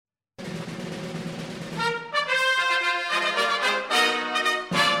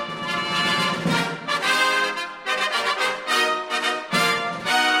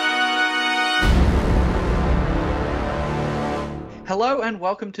Hello and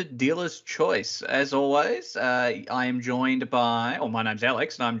welcome to Dealer's Choice. As always, I am joined by, my name's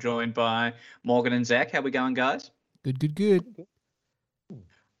Alex, and I'm joined by Morgan and Zach. How we going, guys? Good.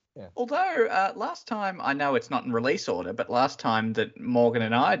 Yeah. Although last time, I know it's not in release order, but last time that Morgan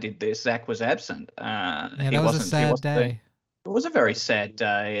and I did this, Zach was absent. Yeah, that was a sad day. It was a very sad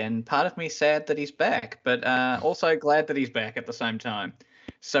day, and part of me sad that he's back, but also glad that he's back at the same time.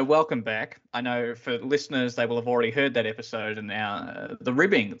 So welcome back. I know for listeners, they will have already heard that episode and now the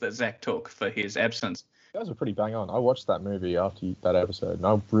ribbing that Zach took for his absence. You guys were pretty bang on. I watched that movie after that episode, and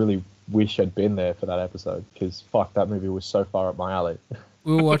I really wish I'd been there for that episode because, fuck, that movie was so far up my alley.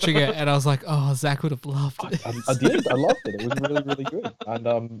 We were watching it, and I was like, "Oh, Zach would have loved it." I did. I loved it. It was really, really good.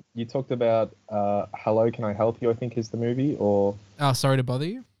 And you talked about Hello, Can I Help You, I think is the movie, or... Oh, Sorry to Bother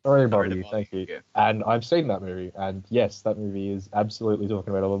You? Sorry to Bother You, thank you. Yeah. And I've seen that movie, and yes, that movie is absolutely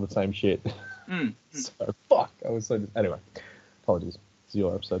talking about all of the same shit. So, fuck. I was so... Anyway, apologies. It's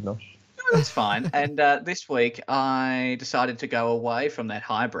your episode, Nosh. No, that's fine. And this week, I decided to go away from that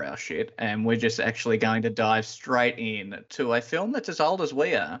highbrow shit, and we're just actually going to dive straight in to a film that's as old as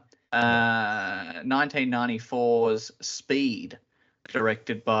we are. 1994's Speed,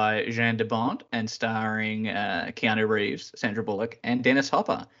 directed by Jean de Bont and starring Keanu Reeves, Sandra Bullock, and Dennis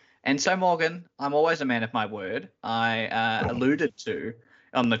Hopper. And so, Morgan, I'm always a man of my word. I alluded to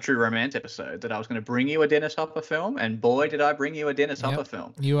on the True Romance episode that I was going to bring you a Dennis Hopper film, and boy, did I bring you a Dennis Hopper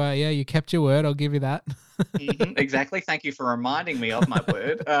film. You kept your word. I'll give you that. Exactly. Thank you for reminding me of my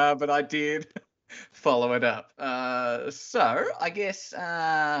word, but I did follow it up. So I guess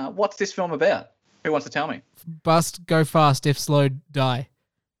what's this film about? Who wants to tell me? Bust, go fast. If slow, die.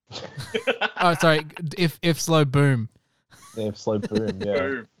 Oh, sorry. If slow, boom. Yeah, slow boom, yeah.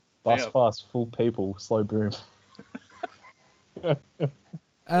 Boom. Bust Yep. fast, full people, slow boom.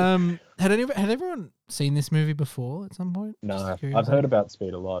 Had everyone seen this movie before at some point? No, Just curious. I've heard about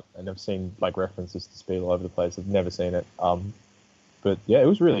Speed a lot, and I've seen like references to Speed all over the place. I've never seen it. But yeah, it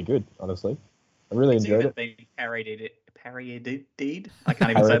was really good. Honestly, I really It's enjoyed even it. been parodied. I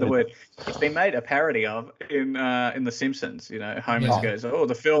can't even say the word. It's been made a parody of in The Simpsons. You know, Homer Yeah. goes, "Oh,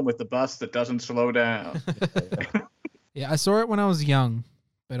 the film with the bus that doesn't slow down." Yeah, I saw it when I was young,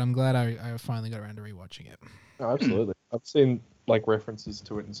 but I'm glad I finally got around to rewatching it. No, absolutely. I've seen like references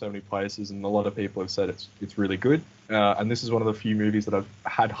to it in so many places, and a lot of people have said it's really good. And this is one of the few movies that I've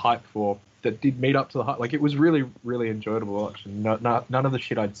had hype for that did meet up to the hype. Like it was really, really enjoyable to watch, and none of the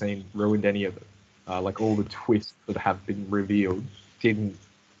shit I'd seen ruined any of it. Like all the twists that have been revealed didn't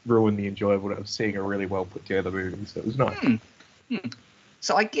ruin the enjoyable of seeing a really well put together movie. So it was nice.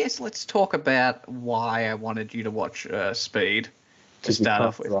 So I guess let's talk about why I wanted you to watch Speed to start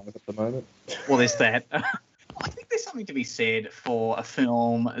off with. Drive at the moment. Well, there's that. I think there's something to be said for a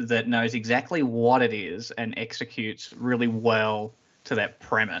film that knows exactly what it is and executes really well to that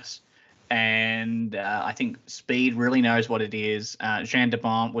premise. And I think Speed really knows what it is. Jean de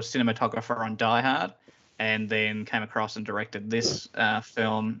Bont was cinematographer on Die Hard and then came across and directed this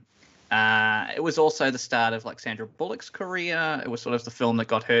film. It was also the start of like Sandra Bullock's career. It was sort of the film that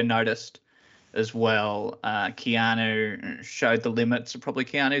got her noticed as well. Keanu showed the limits of probably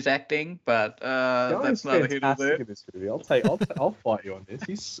Keanu's acting, but that's neither here nor there. In this movie. I'll fight you on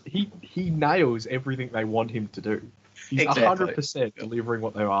this. He nails everything they want him to do. He's Exactly. 100% delivering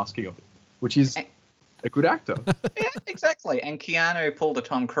what they're asking of him, which is a good actor. Yeah, exactly. And Keanu pulled a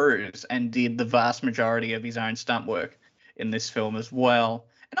Tom Cruise and did the vast majority of his own stunt work in this film as well.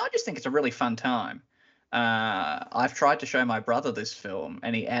 And I just think it's a really fun time. I've tried to show my brother this film,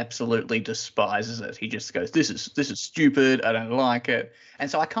 and he absolutely despises it. He just goes, "This is stupid. I don't like it." And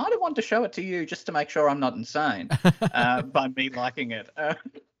so I kind of want to show it to you just to make sure I'm not insane by me liking it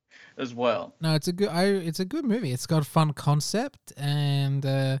as well. No, it's a good movie. It's got a fun concept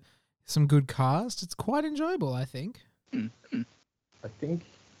and some good cast. It's quite enjoyable, I think. I think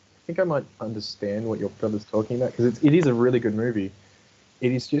I might understand what your brother's talking about because it is a really good movie.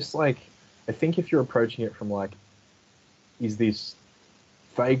 It is just like, I think if you're approaching it from like, is this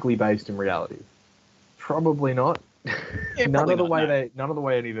vaguely based in reality? Probably not. Yeah, none probably of the not, way no.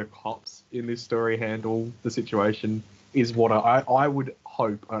 any of the cops in this story handle the situation is what I would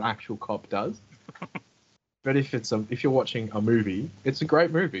hope an actual cop does. But if you're watching a movie, it's a great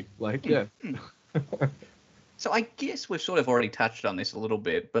movie. Like, yeah. So I guess we've sort of already touched on this a little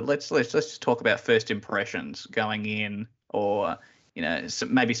bit, but let's just talk about first impressions going in, or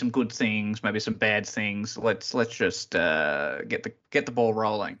maybe some good things, maybe some bad things. Let's just get the ball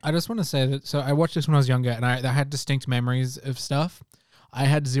rolling. I just want to say that, so I watched this when I was younger, and I had distinct memories of stuff. I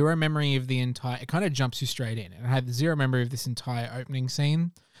had zero memory of the entire... It kind of jumps you straight in. And I had zero memory of this entire opening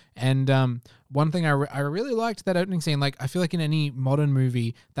scene. And one thing I really liked that opening scene. Like, I feel like in any modern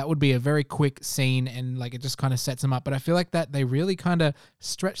movie, that would be a very quick scene and like it just kind of sets them up. But I feel like that they really kind of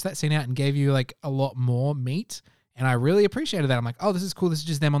stretched that scene out and gave you like a lot more meat. And I really appreciated that. I'm like, oh, this is cool. This is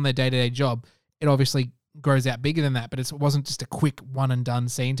just them on their day-to-day job. It obviously grows out bigger than that, but it wasn't just a quick one and done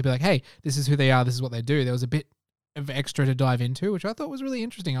scene to be like, hey, this is who they are. This is what they do. There was a bit of extra to dive into, which I thought was really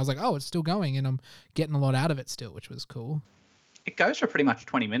interesting. I was like, oh, it's still going and I'm getting a lot out of it still, which was cool. It goes for pretty much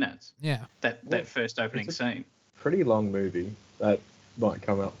 20 minutes. Yeah. That first opening scene. Pretty long movie that might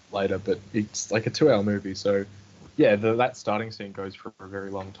come out later, but it's like a 2-hour movie. So yeah, that starting scene goes for a very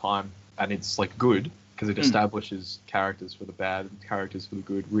long time and it's like good because it establishes characters for the bad and characters for the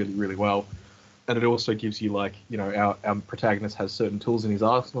good really, really well. And it also gives you like, you know, our protagonist has certain tools in his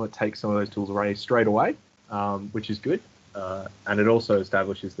arsenal. It takes some of those tools away straight away, which is good. And it also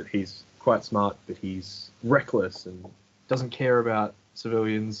establishes that he's quite smart, but he's reckless and doesn't care about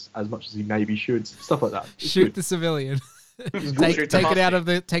civilians as much as he maybe should. Stuff like that. Shoot the civilian. take it out of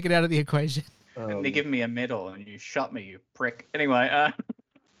the equation. And they give me a medal and you shot me, you prick. Anyway,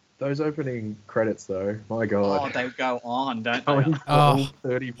 those opening credits though, my god. Oh, they go on, don't Going they? all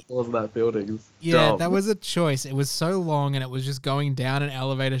 30 floors of that building. Yeah, dumb. that was a choice. It was so long and it was just going down an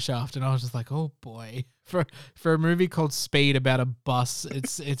elevator shaft and I was just like, oh boy. For a movie called Speed about a bus,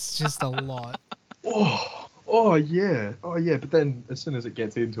 it's just a lot. Oh yeah. But then as soon as it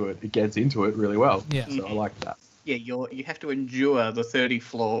gets into it really well. Yeah. So I like that. Yeah, you have to endure the 30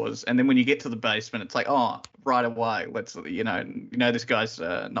 floors, and then when you get to the basement, it's like, oh, right away, let's this guy's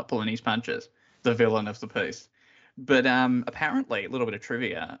not pulling his punches, the villain of the piece. But apparently, a little bit of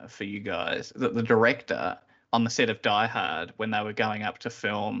trivia for you guys, that the director on the set of Die Hard, when they were going up to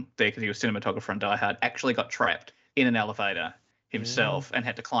film there, because he was cinematographer on Die Hard, actually got trapped in an elevator himself and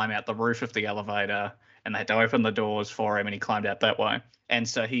had to climb out the roof of the elevator, and they had to open the doors for him, and he climbed out that way. And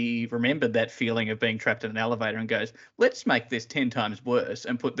so he remembered that feeling of being trapped in an elevator and goes, let's make this 10 times worse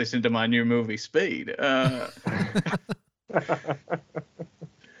and put this into my new movie Speed. Fair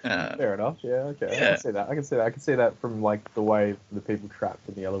enough. Yeah, okay. Yeah. I can see that from like the way the people trapped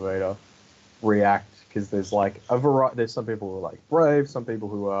in the elevator react, because there's like a variety. There's some people who are like brave, some people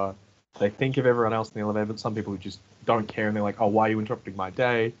who are, they think of everyone else in the elevator, but some people who just don't care and they're like, oh, why are you interrupting my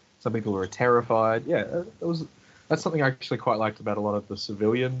day? Some people who are terrified. Yeah, that's something I actually quite liked about a lot of the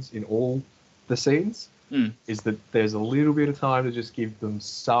civilians in all the scenes, is that there's a little bit of time to just give them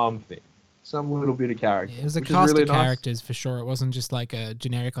something, some little bit of character. Yeah, it was a cast of characters for sure. It wasn't just like a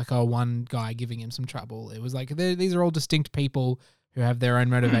generic, like, oh, one guy giving him some trouble. It was like, these are all distinct people who have their own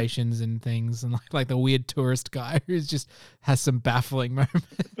motivations and things, and like the weird tourist guy who just has some baffling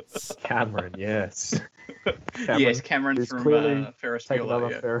moments. Cameron, yes. Cameron from Ferris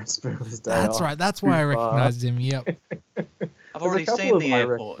Bueller. Ferris Bueller's Day That's Off. right. That's why I recognized him. Yep. I've already seen the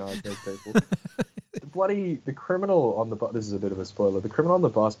airport. The criminal on the bus. This is a bit of a spoiler. The criminal on the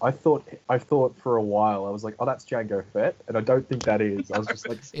bus. I thought for a while. I was like, oh, that's Django Fett, and I don't think that is. I was just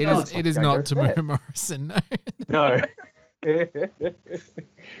like, it is not Tamura Morrison. No.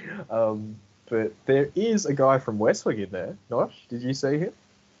 But there is a guy from West Wing in there. Nosh, did you see him?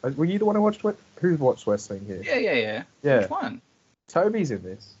 Were you the one who watched who's watched West Wing here? Yeah. Which one? Toby's in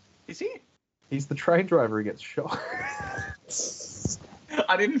this. Is he? He's the train driver who gets shot.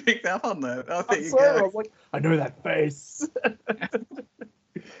 I didn't pick up on that. Oh, there you I go. was like, I know that face.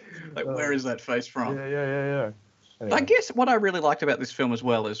 Like, where is that face from? Yeah. Anyway. I guess what I really liked about this film as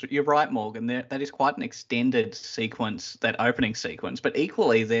well is, you're right, Morgan, that is quite an extended sequence, that opening sequence, but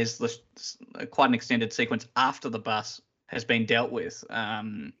equally there's quite an extended sequence after the bus has been dealt with.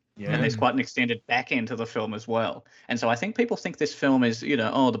 And there's quite an extended back end to the film as well. And so I think people think this film is,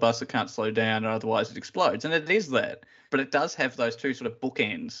 the bus that can't slow down or otherwise it explodes. And it is that. But it does have those two sort of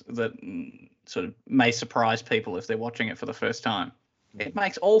bookends that sort of may surprise people if they're watching it for the first time. It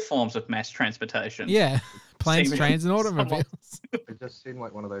makes all forms of mass transportation. Yeah. Planes, trains, and automobiles. It just seemed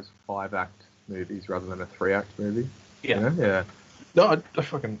like one of those 5-act movies rather than a 3-act movie. Yeah. Yeah. No, I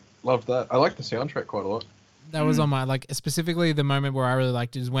fucking loved that. I like the soundtrack quite a lot. That was on my, like, specifically the moment where I really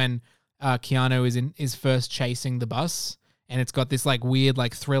liked is when Keanu is first chasing the bus, and it's got this like weird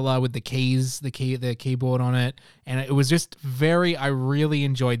like thriller with the keys, the keyboard on it, and it was just I really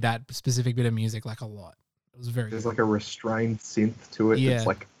enjoyed that specific bit of music like a lot. It was very There's good. like a restrained synth to it. Yeah. It's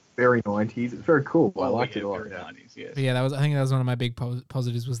like very 90s. It's very cool. I liked it a lot. Very 90s, yes. But yeah, I think that was one of my big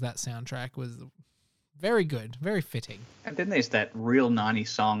positives was that soundtrack was very good, very fitting. And then there's that real 90s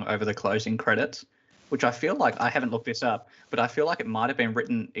song over the closing credits, which I feel like, I haven't looked this up, but I feel like it might have been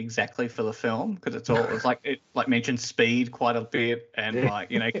written exactly for the film, because it's like mentions speed quite a bit, and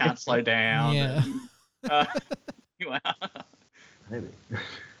can't slow down. Yeah. And, Maybe.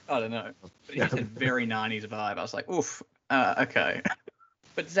 I don't know. But it's a very 90s vibe. I was like, oof, okay.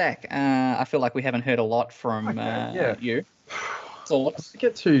 But Zach, I feel like we haven't heard a lot from you. Let's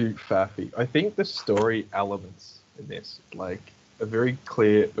get too faffy. I think the story elements in this, like, are very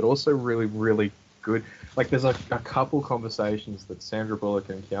clear, but also really, really good. Like, there's a couple conversations that Sandra Bullock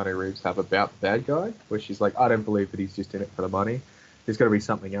and Keanu Reeves have about the bad guy, where she's like, I don't believe that he's just in it for the money. There's got to be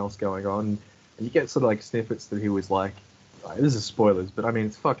something else going on. And you get sort of like snippets that he was like, this is spoilers, but I mean,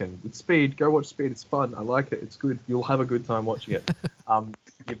 it's Speed. Go watch Speed. It's fun. I like it. It's good. You'll have a good time watching it.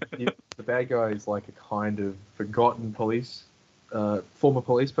 The bad guy is like a kind of forgotten former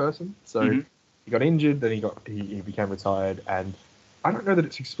police person. So he got injured, then he became retired, and I don't know that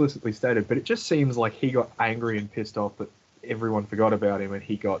it's explicitly stated, but it just seems like he got angry and pissed off that everyone forgot about him and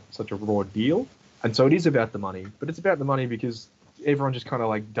he got such a raw deal. And so it is about the money, but it's about the money because everyone just kind of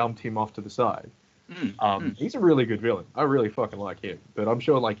like dumped him off to the side. He's a really good villain. I really fucking like him, but I'm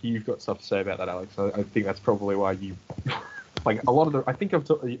sure like you've got stuff to say about that, Alex. I think that's probably why you like a lot of the. I think I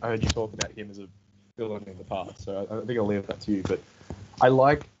heard you talk about him as a villain in the past, so I think I'll leave that to you. But I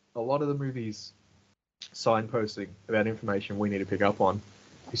like a lot of the movies signposting about information we need to pick up on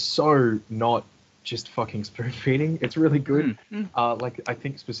is so not just fucking spoon feeding. It's really good. Like I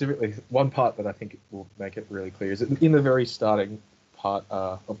think specifically one part that I think will make it really clear is in the very starting part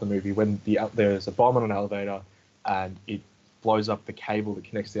of the movie when there's a bomb on an elevator and it blows up the cable that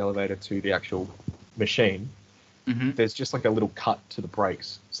connects the elevator to the actual machine. There's just like a little cut to the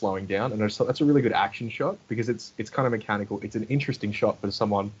brakes slowing down, and that's a really good action shot because it's kind of mechanical. It's an interesting shot for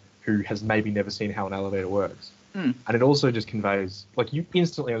someone who has maybe never seen how an elevator works. And it also just conveys, like, you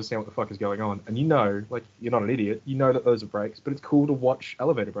instantly understand what the fuck is going on, and you know, like, you're not an idiot, you know that those are brakes, but it's cool to watch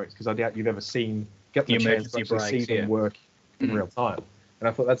elevator brakes because I doubt you've ever get the chance to actually see them work in real time. And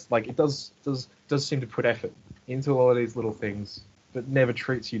I thought that's like, it does seem to put effort into a lot of these little things, but never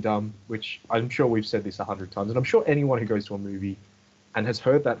treats you dumb, which I'm sure we've said this 100 times, and I'm sure anyone who goes to a movie and has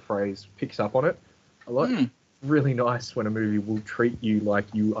heard that phrase picks up on it a lot. It's really nice when a movie will treat you like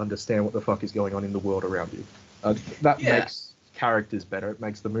you understand what the fuck is going on in the world around you. That makes characters better. It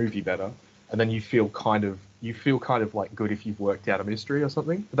makes the movie better, and then you feel kind of like good if you've worked out a mystery or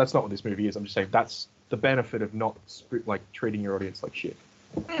something. But that's not what this movie is. I'm just saying that's the benefit of not like treating your audience like shit.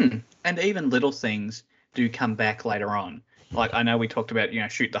 And even little things do come back later on. Like I know we talked about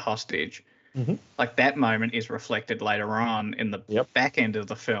shoot the hostage. Like that moment is reflected later on in the back end of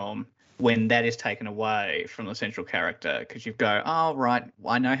the film when that is taken away from the central character because you go, oh right,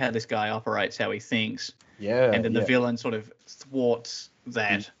 I know how this guy operates, how he thinks. Yeah. And then the villain sort of thwarts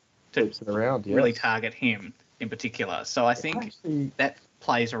that to really target him in particular. So I think that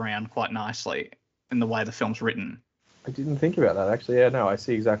plays around quite nicely in the way the film's written. I didn't think about that actually. Yeah, no, I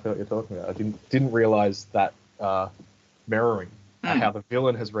see exactly what you're talking about. I didn't realize that mirroring how the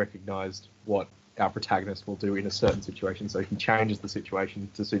villain has recognized what our protagonist will do in a certain situation, so he changes the situation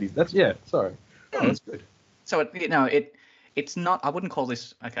to suit his. That's good. So it's not. I wouldn't call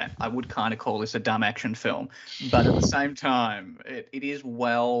this. Okay, I would kind of call this a dumb action film, but at the same time, it is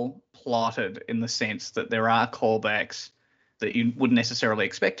well plotted in the sense that there are callbacks that you wouldn't necessarily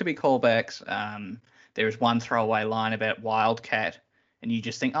expect to be callbacks. There is one throwaway line about Wildcat, and you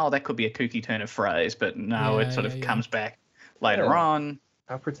just think, oh, that could be a kooky turn of phrase, but no, it sort of comes back later on.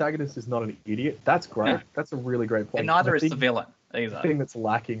 Our protagonist is not an idiot. That's great. No. That's a really great point. And neither is the villain either. The thing that's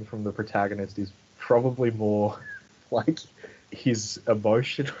lacking from the protagonist is probably more like his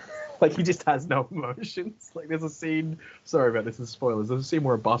emotion. Like he just has no emotions. Like there's a scene. Sorry about this. Is spoilers. There's a scene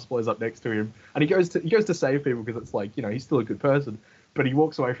where a bus blows up next to him, and he goes to save people because it's like he's still a good person, but he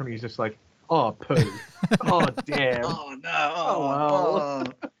walks away from it. He's just like, oh poo, oh damn, oh no, oh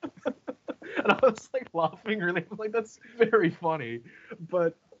well. And I was like laughing really. I'm like, that's very funny,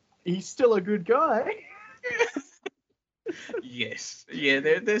 but he's still a good guy. Yes, yeah.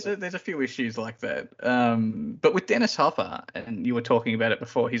 There's a few issues like that. But with Dennis Hopper, and you were talking about it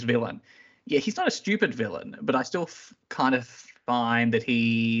before, his villain. Yeah, he's not a stupid villain, but I still kind of find that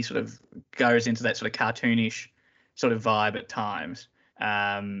he sort of goes into that sort of cartoonish sort of vibe at times.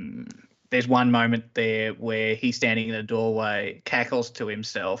 There's one moment there where he's standing in a doorway, cackles to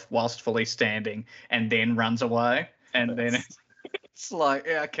himself whilst fully standing, and then runs away. And then it's like,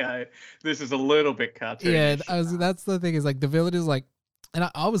 yeah, okay, this is a little bit cartoonish. Yeah, that's the thing is like the villain is like, and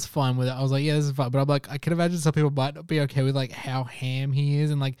I was fine with it. I was like, yeah, this is fine. But I'm like, I can imagine some people might not be okay with like how ham he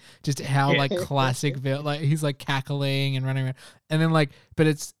is and like just how like classic villain, like he's like cackling and running around. And then like,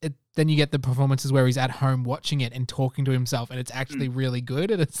 but then you get the performances where he's at home watching it and talking to himself and it's actually really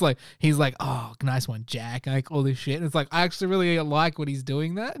good. And it's like, he's like, oh, nice one, Jack. And like all this shit. And it's like, I actually really like what he's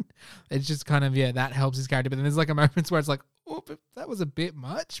doing that. It's just kind of, that helps his character. But then there's like a moments where it's like, Oh, but that was a bit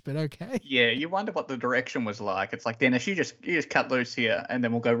much, but okay. Yeah, you wonder what the direction was like. It's like, Dennis, you just cut loose here, and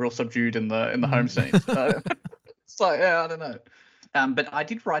then we'll go real subdued in the home scenes. It's like, yeah, I don't know. But I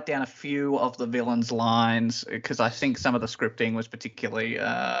did write down a few of the villains' lines because I think some of the scripting was particularly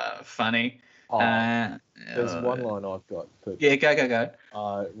funny. There's one line I've got. Yeah, go.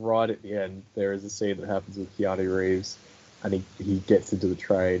 Right at the end, there is a scene that happens with Keanu Reeves, and he gets into the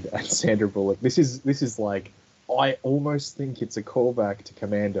train, and Sandra Bullock. This is like, I almost think it's a callback to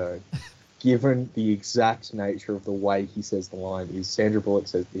Commando, given the exact nature of the way he says the line. Is Sandra Bullock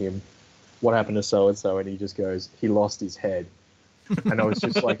says to him, "What happened to so and so?" and he just goes, "He lost his head." And I was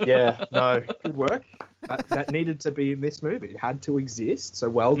just like, yeah, no, good work. That needed to be in this movie. It had to exist, so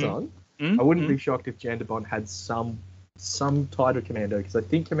well done. I wouldn't be shocked if Jan de Bont had some tie to Commando, because I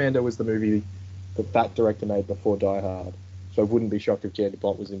think Commando was the movie that director made before Die Hard. So I wouldn't be shocked if Jan de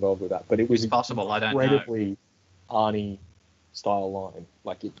Bont was involved with that. But it was possible. I don't know. Incredibly Arnie style line,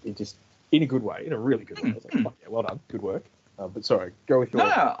 like it just in a good way, in a really good way. I was like, fuck yeah, well done, good work. But sorry, go with your.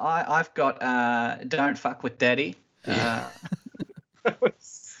 No, I've got "Don't fuck with Daddy." That was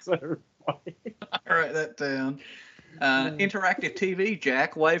so funny. I wrote that down. Interactive TV,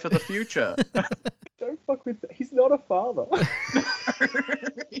 Jack. Way for the future. Don't fuck with that. He's not a father.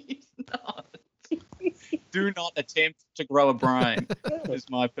 He's not. Do not attempt to grow a brain. Is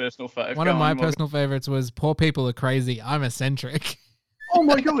my personal favorite. One of my personal favorites was "Poor people are crazy. I'm eccentric." Oh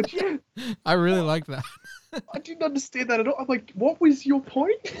my god, yeah. I really like that. I didn't understand that at all. I'm like, what was your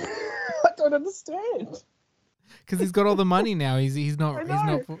point? I don't understand. Because he's got all the money now. He's not.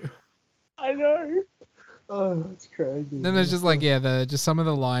 I know. Oh, it's crazy. Then there's just like just some of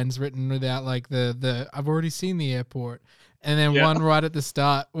the lines written without like the I've already seen the airport, and then one right at the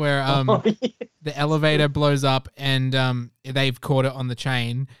start where the elevator blows up and they've caught it on the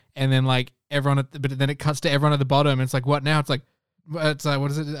chain, and then like everyone but then it cuts to everyone at the bottom. And it's like, what now? It's like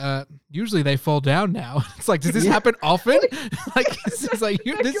what is it? Usually they fall down now. It's like, does this happen often? Like it's like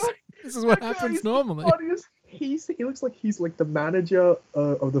this is what happens normally. He looks like he's like the manager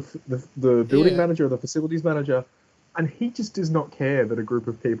of the building manager or the facilities manager, and he just does not care that a group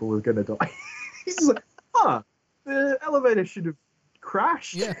of people are going to die. He's just like, the elevator should have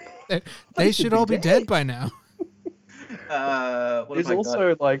crashed. Yeah, they should all be dead by now. There's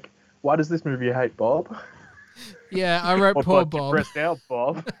also like, why does this movie hate Bob? Yeah, I wrote poor Bob. Pressed out,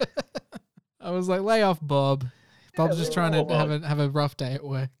 Bob. I was like, lay off Bob. Bob's just trying to have a rough day at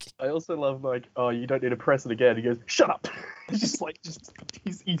work. I also love like, oh, you don't need to press it again. He goes, shut up. It's just like,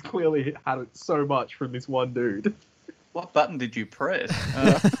 he's clearly had it so much from this one dude. What button did you press?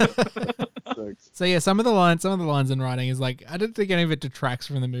 So yeah, some of the lines in writing is like, I don't think any of it detracts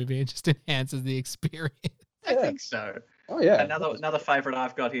from the movie. It just enhances the experience. I think so. Oh yeah. Another favorite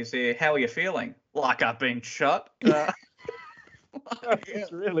I've got is here. How are you feeling? Like I've been shot.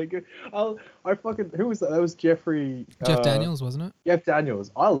 It's really good. Who was that? That was Jeff Daniels, wasn't it? Jeff Daniels.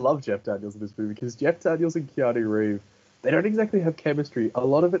 I love Jeff Daniels in this movie because Jeff Daniels and Keanu Reeves, they don't exactly have chemistry. A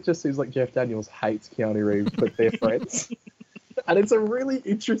lot of it just seems like Jeff Daniels hates Keanu Reeves, but they're friends. And it's a really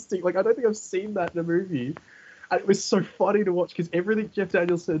interesting, like, I don't think I've seen that in a movie. And it was so funny to watch because everything Jeff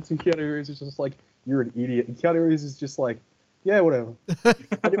Daniels said to Keanu Reeves is just like, you're an idiot. And Keanu Reeves is just like, yeah, whatever.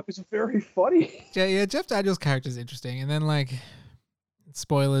 And it was very funny. Yeah, Jeff Daniels' character is interesting. And then, like,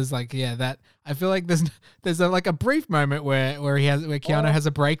 spoilers, like, yeah, that I feel like there's a brief moment where Keanu has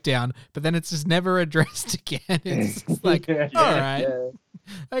a breakdown, but then it's just never addressed again. It's just like, all right,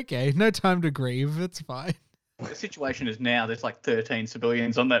 okay, no time to grieve. It's fine. The situation is now there's like 13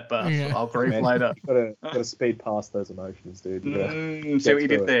 civilians on that bus. Yeah. I'll grieve later. You gotta speed past those emotions, dude. See what you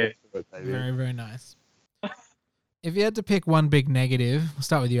did there. Very, very nice. If you had to pick one big negative, we'll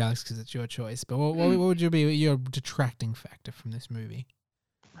start with you, Alex, because it's your choice. But what would be your detracting factor from this movie?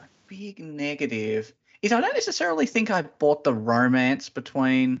 A big negative is I don't necessarily think I bought the romance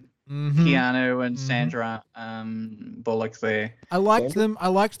between Keanu and Sandra Bullock there. I liked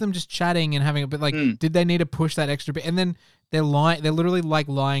them just chatting and having a bit like, did they need to push that extra bit? And then they're literally like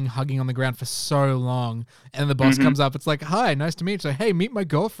lying, hugging on the ground for so long. And the boss comes up. It's like, hi, nice to meet you. So, hey, meet my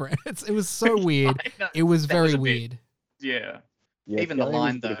girlfriend. It was so weird. It was very weird. Yeah. Even the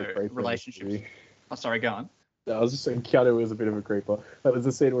line though, relationship. Oh, sorry, go on. No, I was just saying Keanu was a bit of a creeper. That was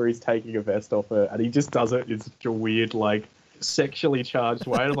the scene where he's taking a vest off her and he just does it in such a weird, like, sexually charged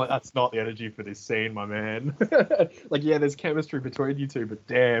way. I'm like, that's not the energy for this scene, my man. Like, yeah, there's chemistry between you two, but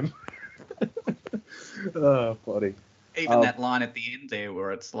damn. Oh, funny. Even that line at the end there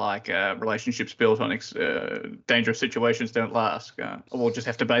where it's like relationships built on dangerous situations don't last. We'll just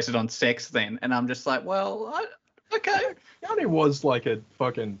have to base it on sex then. And I'm just like, well, okay. Keanu was like a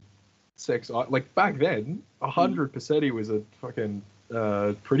fucking sex. Like back then, 100% he was a fucking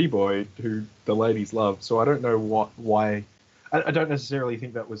pretty boy who the ladies loved. So I don't know why. I don't necessarily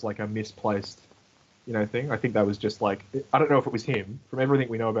think that was like a misplaced, thing. I think that was just like, I don't know if it was him. From everything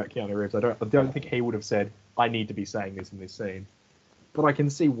we know about Keanu Reeves, I don't think he would have said, I need to be saying this in this scene. But I can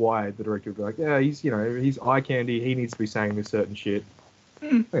see why the director would be like, yeah, he's eye candy. He needs to be saying this certain shit.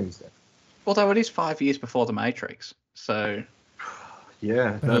 I understand. Although it is 5 years before The Matrix, so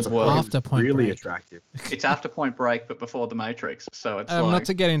yeah, But that's it's after Point really Break. attractive. it's after Point Break, but before The Matrix. So it's Not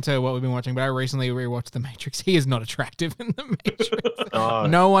to get into what we've been watching, but I recently rewatched The Matrix. He is not attractive in The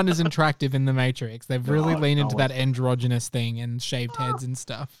Matrix. No one is attractive in The Matrix. They've really leaned into that androgynous thing and shaved heads and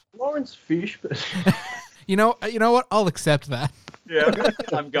stuff. Lawrence Fishburne. You know what? I'll accept that. yeah,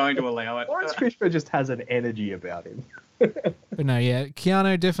 I'm going to allow it. Lawrence Fishburne just has an energy about him. But no, yeah,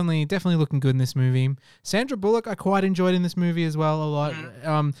 Keanu definitely looking good in this movie. Sandra Bullock, I quite enjoyed in this movie as well a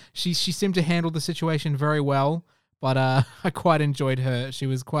lot. She seemed to handle the situation very well, but I quite enjoyed her. She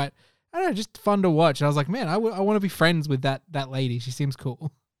was quite, I don't know, just fun to watch. I was like, man, I want to be friends with that lady. She seems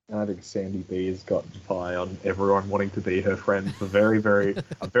cool. I think Sandy B has gotten high on everyone wanting to be her friend for a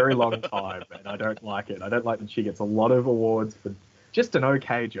very long time, and I don't like it. I don't like that she gets a lot of awards for just an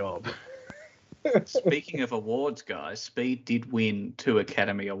okay job. Speaking of awards, guys, Speed did win 2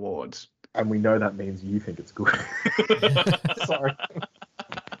 Academy Awards. And we know that means you think it's good. Sorry.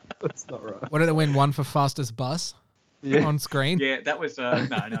 That's not right. What did it win? One for fastest bus on screen? Yeah, that was no.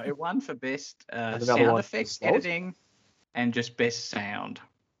 It won for best another sound one effects, for slowest? editing, and just best sound.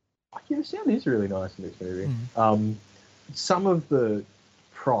 Yeah, the sound is really nice in this movie. Some of the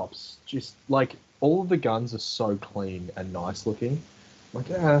props, just like all of the guns are so clean and nice looking. Like,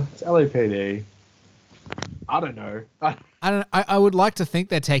 it's LAPD. I don't know. I would like to think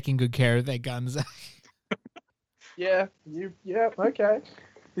they're taking good care of their guns. Yeah, okay.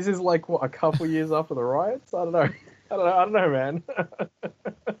 This is like what, a couple years after the riots? I don't know, man.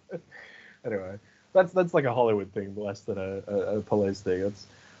 Anyway, that's like a Hollywood thing less than a police thing.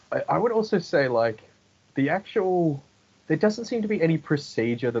 I would also say like there doesn't seem to be any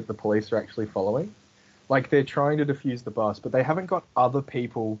procedure that the police are actually following. Like they're trying to defuse the bus, but they haven't got other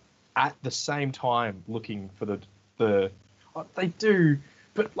people at the same time looking for they do,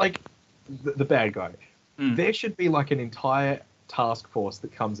 but like the bad guy. There should be like an entire task force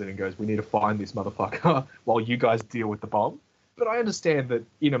that comes in and goes, we need to find this motherfucker while you guys deal with the bomb. But I understand that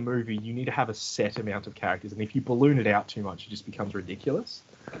in a movie you need to have a set amount of characters, and if you balloon it out too much, it just becomes ridiculous.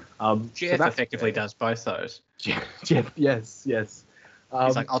 Jeff effectively does both those. Jeff, yes.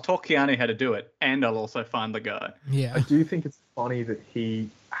 He's like, I'll talk Keanu how to do it, and I'll also find the guy. Yeah. I do think it's funny that he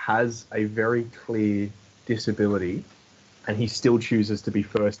has a very clear disability, and he still chooses to be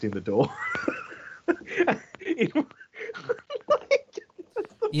first in the door.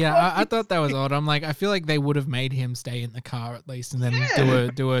 Yeah, I thought that was odd. I'm like, I feel like they would have made him stay in the car at least, and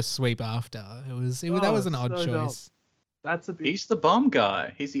then do a sweep after. That was an odd choice. That's a bit... He's the bomb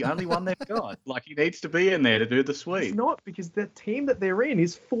guy. He's the only one they've got. Like, he needs to be in there to do the sweep. It's not, because the team that they're in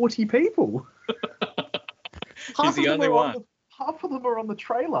is 40 people. He's the only one. Half of them are on the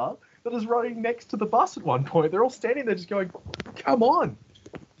trailer that is running next to the bus at one point. They're all standing there just going, come on.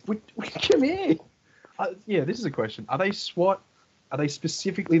 Come here. Yeah, this is a question. Are they SWAT? Are they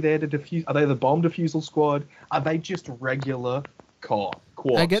specifically there to defuse? Are they the bomb defusal squad? Are they just regular cops?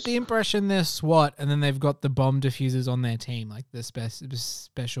 I get the impression they're SWAT, and then they've got the bomb diffusers on their team, like the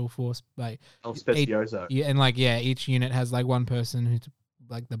special force, like Specioso. Each unit has like one person who's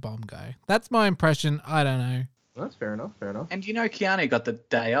like the bomb guy. That's my impression. I don't know. That's fair enough. And Keanu got the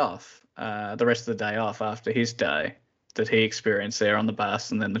day off, the rest of the day off after his day that he experienced there on the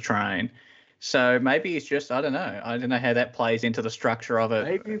bus and then the train. So maybe it's just, I don't know. I don't know how that plays into the structure of it.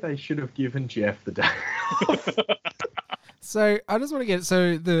 Maybe they should have given Jeff the day off. So I just want to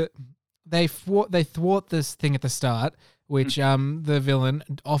get they thwart this thing at the start, which the villain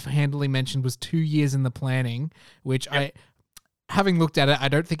offhandedly mentioned was 2 years in the planning, which having looked at it, I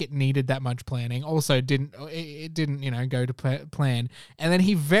don't think it needed that much planning. Also, it didn't go to plan. And then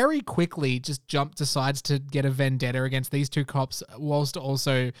he very quickly just decides to get a vendetta against these two cops, whilst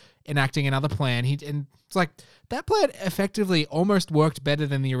also enacting another plan. It's like that plan effectively almost worked better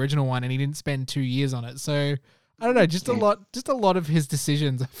than the original one, and he didn't spend 2 years on it. So I don't know, just a lot of his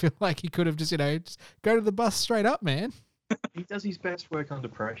decisions. I feel like he could have just go to the bus straight up, man. He does his best work under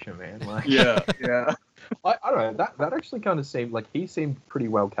pressure, man. Like, yeah. I don't know. That actually kind of seemed like he seemed pretty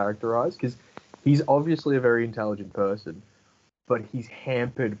well characterized, because he's obviously a very intelligent person, but he's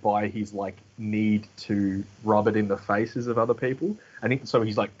hampered by his like need to rub it in the faces of other people, and so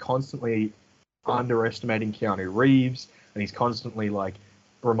he's like constantly underestimating Keanu Reeves, and he's constantly like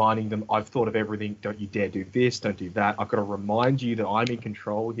reminding them, I've thought of everything. Don't you dare do this. Don't do that. I've got to remind you that I'm in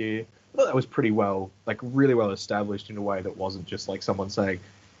control here. I thought that was pretty well, like really well established in a way that wasn't just like someone saying,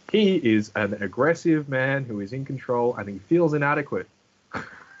 he is an aggressive man who is in control and he feels inadequate.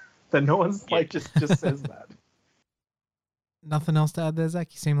 Then no one's like just says that. Nothing else to add there, Zach?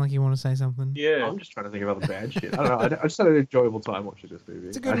 You seem like you want to say something. Yeah. I'm just trying to think of other bad shit. I don't know. I just had an enjoyable time watching this movie.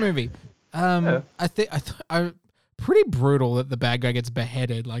 It's a good movie. I pretty brutal that the bad guy gets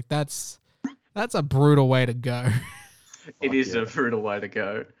beheaded. Like that's a brutal way to go. It is a brutal way to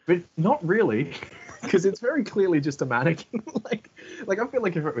go. But not really, because it's very clearly just a mannequin. like I feel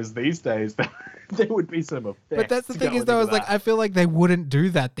like if it was these days, there would be some effects. But that's the thing is, though, is like I feel like they wouldn't do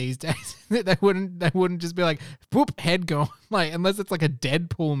that these days. they wouldn't just be like, "Boop, head gone," like unless it's like a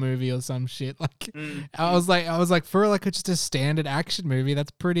Deadpool movie or some shit. Like I was like for like just a standard action movie,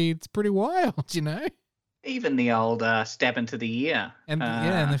 it's pretty wild, you know. Even the old stab into the ear. And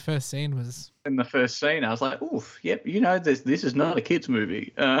and the first scene was. In the first scene, I was like, "Oof, yep, you know this is not a kids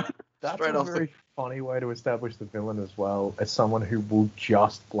movie." That's a very funny way to establish the villain as well, as someone who will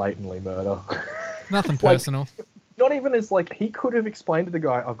just blatantly murder. Nothing personal. Not even as like he could have explained to the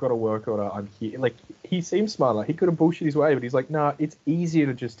guy, "I've got a work order. I'm here." Like he seems smart. Like he could have bullshit his way, but he's like, "Nah, it's easier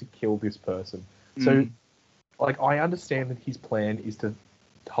to just to kill this person." So, like, I understand that his plan is to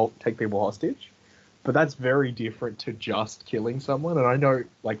take people hostage. But that's very different to just killing someone. And I know,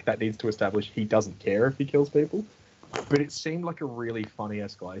 like, that needs to establish he doesn't care if he kills people. But it seemed like a really funny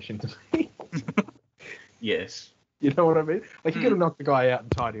escalation to me. Yes. You know what I mean? Like, you could have knocked the guy out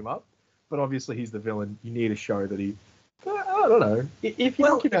and tied him up. But obviously he's the villain. You need to show that he... I don't know. If you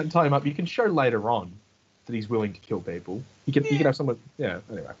knock him out and tie him up, you can show later on that he's willing to kill people. You can have someone... Yeah,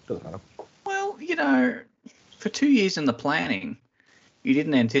 anyway, doesn't matter. Well, you know, for 2 years in the planning... You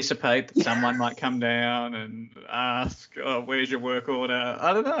didn't anticipate that someone might come down and ask, "Oh, where's your work order?"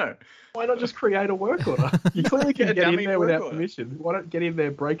 I don't know. Why not just create a work order? You clearly can get in there without permission. Why not get in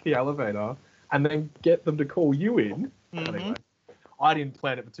there, break the elevator, and then get them to call you in? Anyway, I didn't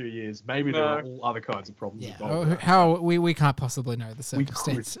plan it for 2 years. Maybe there are all other kinds of problems involved. How we can't possibly know the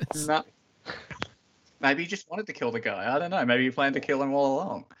circumstances. No. Maybe you just wanted to kill the guy. I don't know. Maybe you planned to kill him all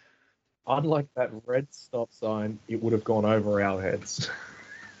along. Unlike that red stop sign, it would have gone over our heads.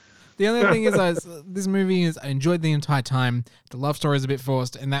 The only thing is, this movie I enjoyed the entire time. The love story is a bit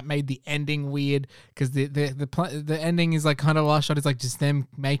forced, and that made the ending weird because the ending is like kind of last shot. It's like just them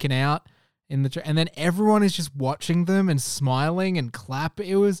making out in the and then everyone is just watching them and smiling and clap.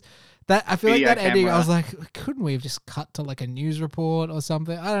 It was that I feel like that ending. I was like, couldn't we have just cut to like a news report or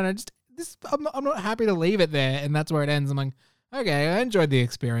something? I don't know. Just this, I'm not happy to leave it there, and that's where it ends. I'm like. Okay, I enjoyed the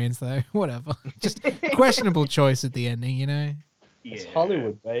experience though. Whatever. Just questionable choice at the ending, you know. Yeah. It's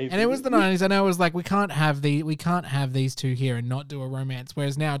Hollywood, baby. And it was the 90s. I know it was like we can't have these two here and not do a romance.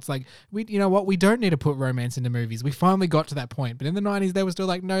 Whereas now it's like you know what? We don't need to put romance into movies. We finally got to that point. But in the 90s, they were still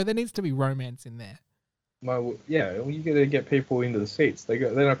like, no, there needs to be romance in there. Well, you got to get people into the seats. They're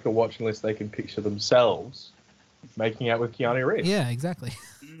not going to watch unless they can picture themselves making out with Keanu Reeves. Yeah, exactly.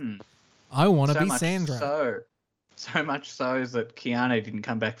 I want to be Sandra. So much so that Keanu didn't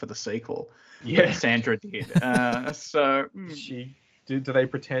come back for the sequel. Yeah, Sandra did. Do they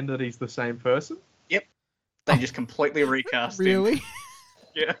pretend that he's the same person? Yep. They just completely recast him. Really?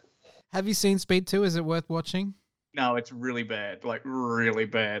 Yeah. Have you seen Speed 2? Is it worth watching? No, it's really bad. Like really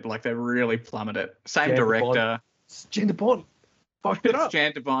bad. Like they really plummet it. Same director. Jan de Bont. Fucked it up. It's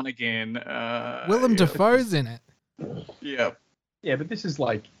Jan de Bont again. Willem Dafoe's in it. Yeah. Yeah, but this is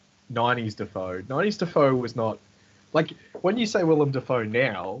like 90s Dafoe. 90s Dafoe was not. Like, when you say Willem Dafoe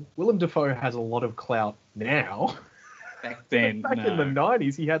now, Willem Dafoe has a lot of clout now. Back then, Back in the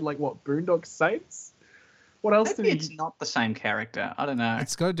 90s, he had, like, what, Boondock Saints? What else did he... It's not the same character. I don't know.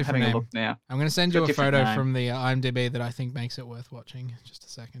 It's got a different name. Look now. I'm going to send you a photo from the IMDb that I think makes it worth watching. Just a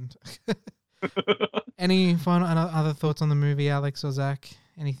second. Any final other thoughts on the movie, Alex or Zach?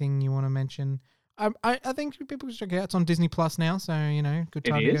 Anything you want to mention? I think people should check it out. It's on Disney Plus now, so, you know, good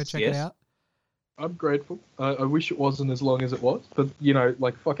time to go check it out. I'm grateful. I wish it wasn't as long as it was, but you know,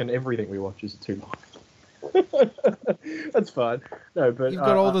 like fucking everything we watch is too long. That's fine. No, but you've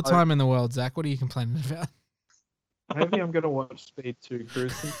got all the time in the world, Zach. What are you complaining about? Maybe I'm gonna watch Speed 2: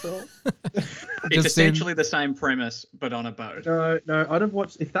 Cruise Control. It's essentially the same premise, but on a boat. No, I'd have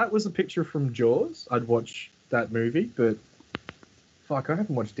watched if that was a picture from Jaws. I'd watch that movie, but fuck, I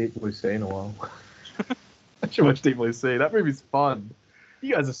haven't watched Deep Blue Sea in a while. I should watch Deep Blue Sea. That movie's fun.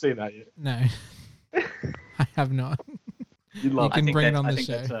 You guys have seen that yet? No. I have not. You can bring it on the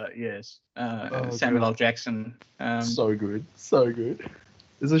show. Yes. Samuel L. Jackson. So good.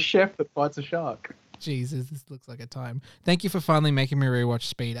 There's a chef that fights a shark. Jesus, this looks like a time. Thank you for finally making me rewatch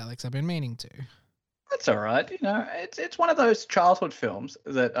Speed, Alex. I've been meaning to. That's all right. You know, it's one of those childhood films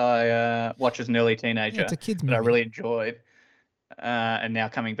that I watched as an early teenager Yeah, it's a kid's that I movie. really enjoyed. And now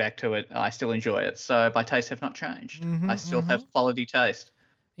coming back to it, I still enjoy it. So my tastes have not changed. I still have quality taste.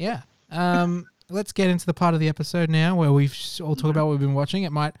 Yeah. Let's get into the part of the episode now where we've all talked about what we've been watching.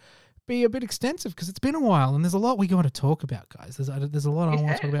 It might be a bit extensive because it's been a while and there's a lot we got to talk about, guys. There's a lot I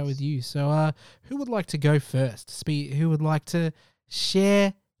want to talk about with you. So who would like to go first? Who would like to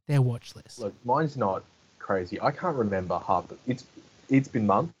share their watch list? Look, mine's not crazy. I can't remember half the... It's been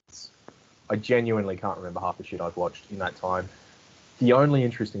months. I genuinely can't remember half the shit I've watched in that time. The only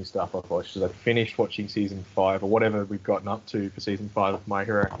interesting stuff I've watched is I finished watching season 5 or whatever we've gotten up to for season 5 of My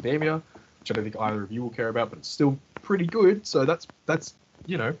Hero Academia, which I don't think either of you will care about, but it's still pretty good. So that's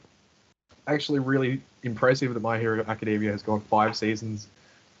you know, actually really impressive that My Hero Academia has gone 5 seasons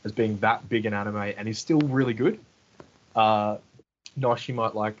as being that big an anime and is still really good. Nosh, you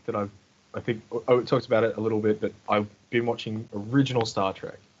might like that I think it talks about it a little bit, but I've been watching original Star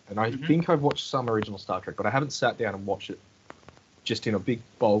Trek. And I think I've watched some original Star Trek, but I haven't sat down and watched it just in a big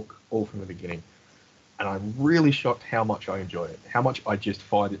bulk all from the beginning. And I'm really shocked how much I enjoy it, how much I just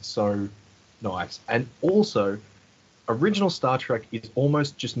find it so nice. And also, original Star Trek is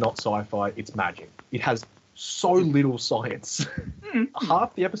almost just not sci-fi, it's magic. It has so little science.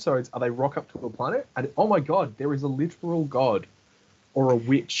 Half the episodes are they rock up to a planet and oh my god, there is a literal god or a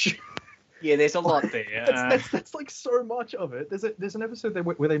witch. Yeah, there's a lot there. That's like so much of it. There's an episode there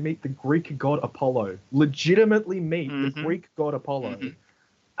where they meet the Greek god Apollo. Legitimately meet the Greek god Apollo.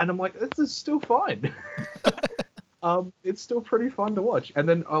 And I'm like, this is still fine. It's still pretty fun to watch. And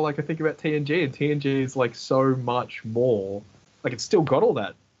then I think about TNG, and TNG is like so much more. Like it's still got all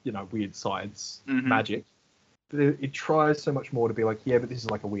that, you know, weird science magic. But it tries so much more to be like, yeah, but this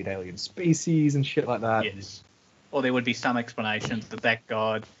is like a weird alien species and shit like that. Yes. Or there would be some explanations that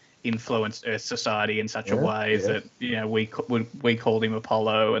god influenced Earth society in such a way that, you know, we called him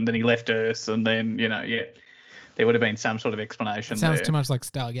Apollo and then he left Earth and then, you know, there would have been some sort of explanation. It sounds there. too much like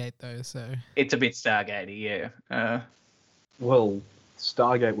Stargate though, so it's a bit Stargatey, yeah. Well,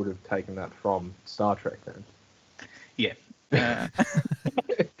 Stargate would have taken that from Star Trek then. Yeah.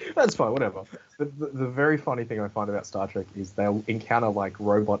 That's fine, whatever. The very funny thing I find about Star Trek is they'll encounter like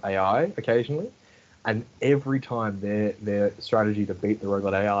robot AI occasionally. And every time their strategy to beat the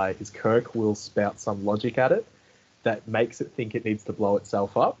robot AI is Kirk will spout some logic at it that makes it think it needs to blow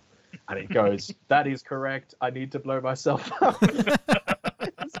itself up. And it goes, that is correct. I need to blow myself up. It's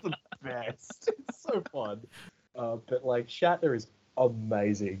the best. It's so fun. But like Shatner is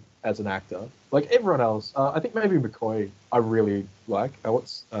amazing as an actor. Like everyone else, I think maybe McCoy I really like.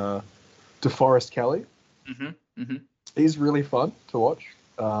 What's DeForest Kelly? He's really fun to watch.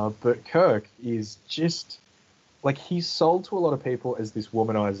 But Kirk is just like he's sold to a lot of people as this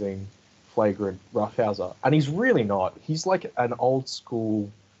womanizing, flagrant roughhouser, and he's really not. He's like an old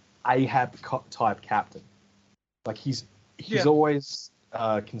school Ahab type captain. Like he's always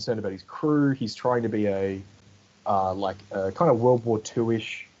concerned about his crew. He's trying to be a kind of World War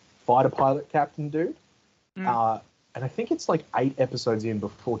II-ish fighter pilot captain dude. And I think it's like 8 episodes in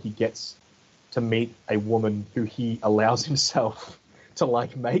before he gets to meet a woman who he allows himself to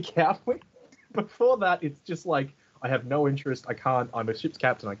like make out with. Before that, it's just like I have no interest. I'm a ship's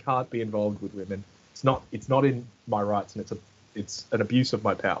captain. I can't be involved with women. It's not in my rights, and it's an abuse of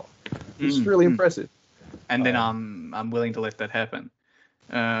my power. It's really impressive. And then I'm willing to let that happen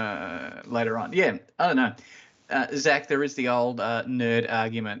later on. Yeah, I don't know. Zach, there is the old nerd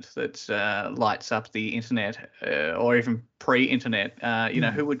argument that lights up the internet, or even pre-internet. You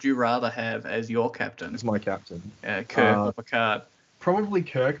know, who would you rather have as your captain? As my captain, Kirk or Picard? Probably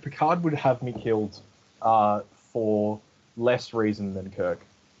Kirk. Picard would have me killed for less reason than Kirk.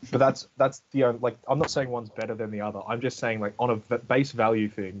 But that's the only, like, I'm not saying one's better than the other. I'm just saying, like, on a base value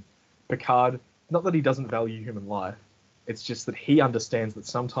thing, Picard, not that he doesn't value human life, it's just that he understands that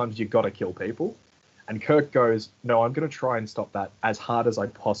sometimes you got to kill people. And Kirk goes, no, I'm going to try and stop that as hard as I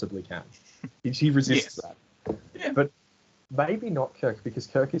possibly can. He resists that. Yeah. But maybe not Kirk, because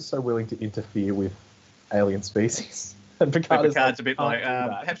Kirk is so willing to interfere with alien species. And Picard's a bit like,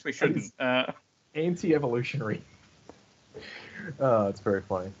 perhaps we shouldn't. Anti-evolutionary. It's very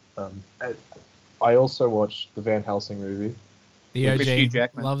funny. I also watched the Van Helsing movie. The With Hugh OG.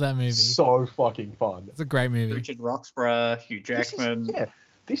 Jackman. Love that movie. So fucking fun. It's a great movie. Richard Roxburgh, Hugh Jackman.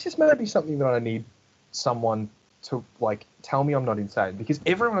 This is maybe something that I need someone to like tell me I'm not insane, because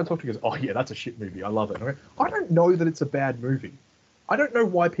everyone I talk to goes, oh yeah, that's a shit movie, I love it. And I don't know that it's a bad movie. I don't know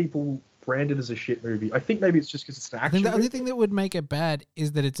why people branded as a shit movie. I think maybe it's just because it's an I action think the only movie. thing that would make it bad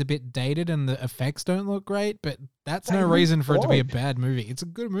is that it's a bit dated and the effects don't look great, but that's They no look reason for it to be a fine. bad movie. It's a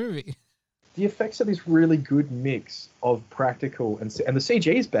good movie. The effects are this really good mix of practical and the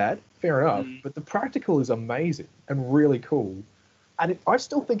CG is bad, fair enough, but the practical is amazing and really cool. And I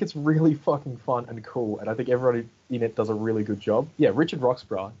still think it's really fucking fun and cool, and I think everybody in it does a really good job. Yeah, Richard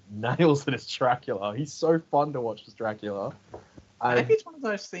Roxburgh nails it as Dracula. He's so fun to watch as Dracula. Maybe it's one of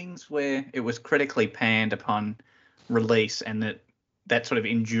those things where it was critically panned upon release, and that sort of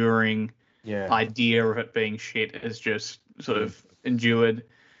enduring Yeah, idea of it being shit is just sort of endured,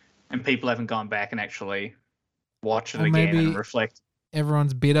 and people haven't gone back and actually watched it Or again maybe and reflect.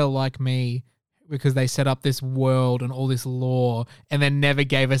 everyone's bitter like me because they set up this world and all this lore and then never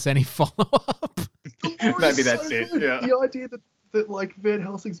gave us any follow-up. Maybe that's it. Yeah. The idea that like Van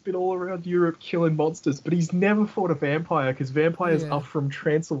Helsing's been all around Europe killing monsters, but he's never fought a vampire because vampires Yeah. are from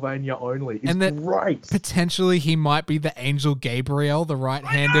Transylvania only. It's And that great. Potentially he might be the angel Gabriel, the right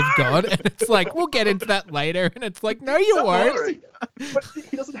hand of God. And it's like, we'll get into that later. And it's like, no, you won't. But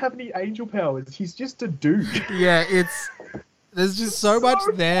he doesn't have any angel powers. He's just a dude. Yeah, there's just so much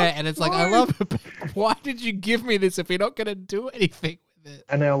there, and it's like, I fun. love it, but why did you give me this if you're not gonna do anything with it?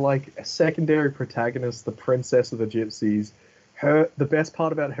 And our like a secondary protagonist, the princess of the gypsies, the best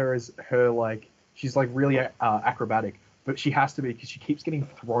part about her is her like she's like really acrobatic, but she has to be because she keeps getting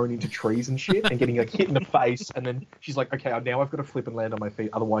thrown into trees and shit and getting like hit in the face, and then she's like, okay, now I've got to flip and land on my feet,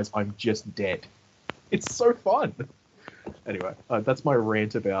 otherwise I'm just dead. It's so fun. Anyway, that's my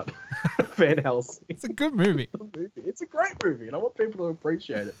rant about Van Helsing. It's a good movie. It's a great movie, and I want people to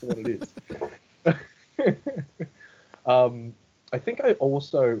appreciate it for what it is. I think I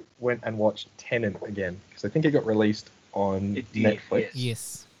also went and watched Tenet again because I think it got released on It did, Netflix. yes.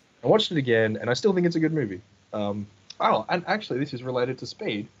 Yes. I watched it again, and I still think it's a good movie. And actually, this is related to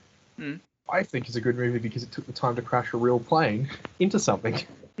Speed. Hmm. I think it's a good movie because it took the time to crash a real plane into something,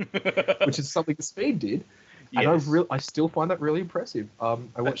 which is something that Speed did. Yes. And I still find that really impressive. I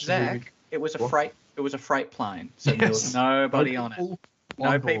But watched the movie. Zach, it was a What? freight. It was a freight plane, so there was Yes. nobody No on it. people No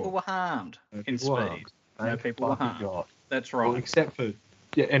on board. people were harmed No in people were Speed. harmed. No Thank people were fucking harmed. God. That's Well, right. except for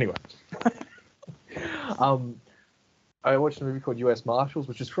anyway. I watched a movie called U.S. Marshals,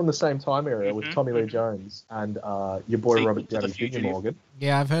 which is from the same time area with Mhm, Tommy Lee mhm. Jones and your boy Sequel Robert to The Downey Jr. Fugitive. Morgan.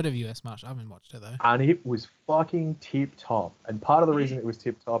 Yeah, I've heard of US Marshal. I haven't watched it though. And it was fucking tip top. And part of the reason it was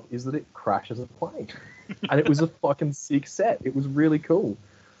tip top is that it crashes a plane. And it was a fucking sick set. It was really cool.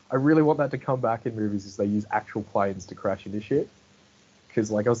 I really want that to come back in movies as they use actual planes to crash into shit.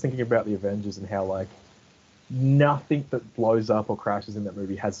 Because like I was thinking about the Avengers and how like nothing that blows up or crashes in that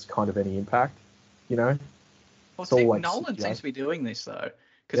movie has kind of any impact, you know? Well, It's all like Nolan CGI. seems to be doing this though,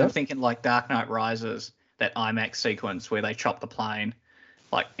 because Yeah. I'm thinking like Dark Knight Rises, that IMAX sequence where they chop the plane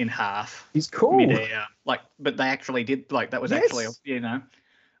like in half He's cool. midair, like, but they actually did like that was Yes. actually, you know,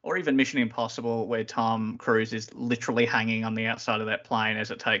 or even Mission Impossible where Tom Cruise is literally hanging on the outside of that plane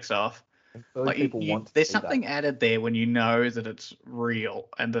as it takes off. And those Like people want to there's see that. something added there when you know that it's real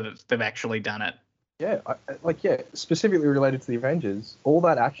and that they've actually done it. Yeah, specifically related to the Avengers, all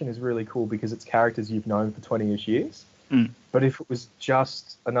that action is really cool because it's characters you've known for 20-ish years. Mm. But if it was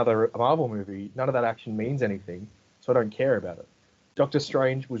just another Marvel movie, none of that action means anything, so I don't care about it. Doctor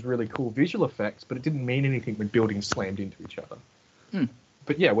Strange was really cool visual effects, but it didn't mean anything when buildings slammed into each other. Hmm.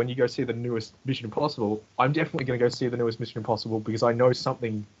 But yeah, when you go see the newest Mission Impossible, I'm definitely going to go see the newest Mission Impossible because I know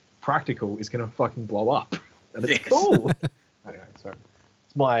something practical is going to fucking blow up. And it's Yes. cool. Anyway, sorry.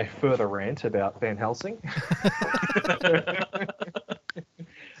 It's my further rant about Van Helsing.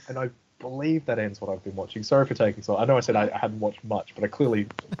 And I believe that ends what I've been watching. Sorry for taking so. I know I said I hadn't watched much, but I clearly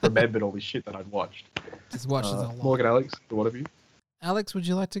remembered all this shit that I'd watched. Just watched it a lot. Morgan, Alex, what have you? Alex, would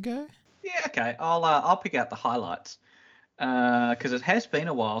you like to go? Yeah, okay. I'll pick out the highlights because it has been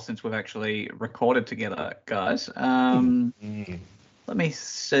a while since we've actually recorded together, guys. Let me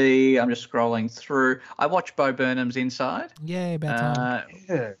see. I'm just scrolling through. I watched Bo Burnham's Inside, Yay, about time.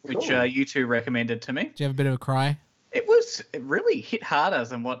 Yeah, which cool. you two recommended to me. Did you have a bit of a cry? It really hit harder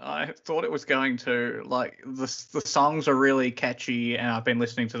than what I thought it was going to. Like the songs are really catchy, and I've been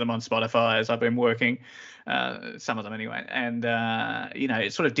listening to them on Spotify as I've been working, some of them anyway. And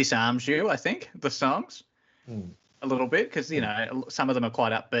it sort of disarms you. I think the songs a little bit because some of them are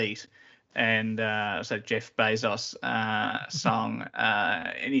quite upbeat. And so Jeff Bezos song,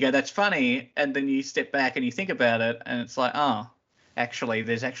 and you go, that's funny, and then you step back and you think about it, and it's like, oh, actually,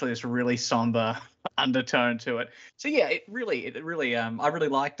 there's actually this really somber undertone to it. So yeah, it really, I really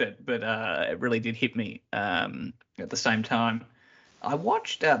liked it, but it really did hit me at the same time. I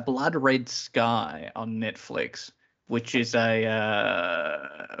watched Blood Red Sky on Netflix, which is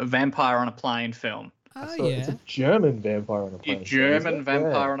a vampire on a plane film. Oh, So it's yeah. a German vampire on a A plane. German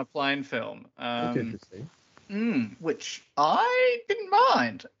vampire on a plane film. That's interesting. Which I didn't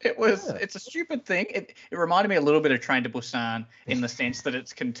mind. It's a stupid thing. It reminded me a little bit of Train to Busan in the sense that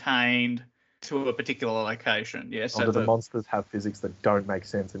it's contained to a particular location. Yeah. So Do the monsters have physics that don't make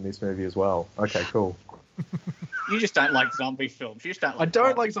sense in this movie as well? Okay, cool. you just don't like zombie films. You just don't. I Like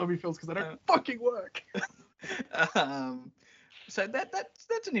don't like zombie films because they don't fucking work. So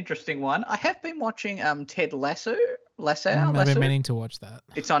that's an interesting one. I have been watching Ted Lasso. I've been meaning to watch that.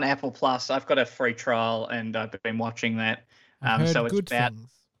 It's on Apple Plus. I've got a free trial and I've been watching that. I've heard So it's good about things.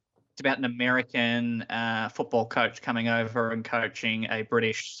 it's about an American football coach coming over and coaching a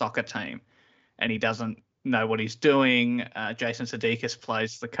British soccer team, and he doesn't know what he's doing. Jason Sudeikis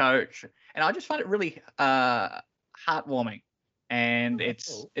plays the coach, and I just find it really heartwarming, and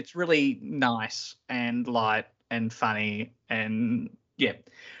it's really nice and light and funny, and yeah,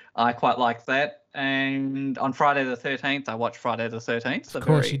 I quite like that. And on Friday the 13th, I watched Friday the 13th, the Of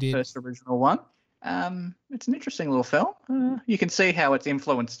course very you did. first original one. It's an interesting little film. You can see how it's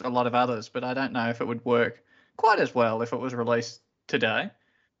influenced a lot of others, but I don't know if it would work quite as well if it was released today.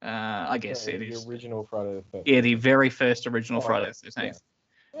 I guess it is. The original Friday the 13th. Yeah, the very first original Friday the 13th.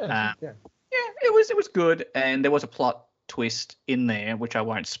 Yeah. Yeah, it was good, and there was a plot twist in there, which I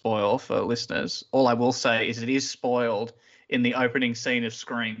won't spoil for listeners. All I will say is it is spoiled in the opening scene of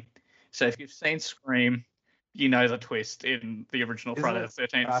Scream. So if you've seen Scream, you know the twist in the original Isn't Friday it the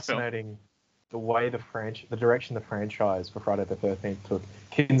 13th film. Fascinating the way the direction the franchise for Friday the 13th took,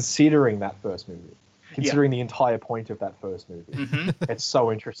 considering that first movie, considering the entire point of that first movie. Mm-hmm. It's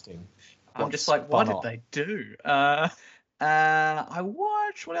so interesting. I'm just like, what did they do? I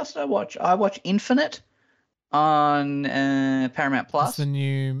watched. What else did I watch? I watched Infinite on Paramount Plus. That's the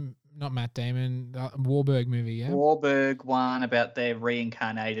new, not Matt Damon, Wahlberg movie, yeah? Wahlberg one about their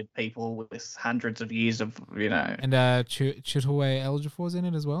reincarnated people with hundreds of years of, And Chiwetel Ejiofor's in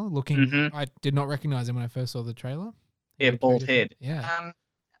it as well. I did not recognize him when I first saw the trailer. Yeah, bald head. Yeah.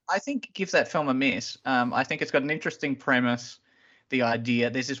 I think give that film a miss. I think it's got an interesting premise. The idea,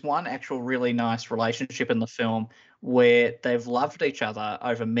 there's this one actual really nice relationship in the film where they've loved each other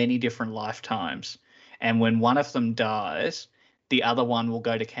over many different lifetimes. And when one of them dies, the other one will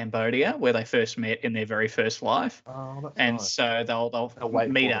go to Cambodia where they first met in their very first life. Oh, that's and nice. so they'll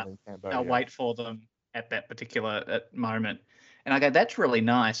meet up. They'll Yeah. wait for them at that particular moment. And I go, that's really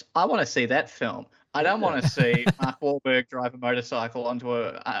nice. I want to see that film. I don't want to see Mark Wahlberg drive a motorcycle onto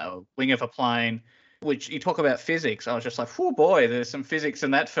a wing of a plane, which you talk about physics. I was just like, oh boy, there's some physics in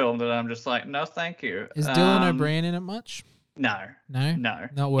that film that I'm just like, no, thank you. Is Dylan O'Brien in it much? No. No? No.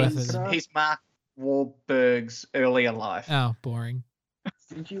 Not worth he's, it. He's Mark Wahlberg's earlier life. Oh, boring.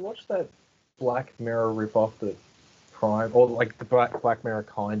 Did you watch that Black Mirror ripoff that Prime, or like the Black Mirror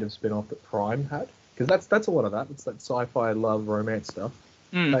kind of spin-off that Prime had? Because that's a lot of that. It's that sci-fi, love, romance stuff.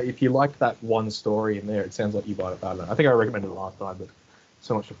 If you liked that one story in there, it sounds like you might have. I don't know. I think I recommended it last time, but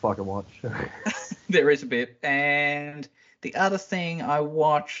so much to fucking watch. There is a bit. And the other thing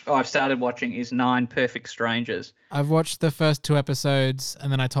I've started watching is 9 Perfect Strangers. I've watched the first 2 episodes, and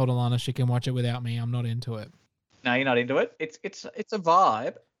then I told Alana she can watch it without me. I'm not into it. No, you're not into it. It's a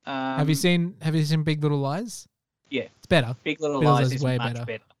vibe. Have you seen Big Little Lies? Yeah. It's better. Big Little Big Little Lies Lies is way much better.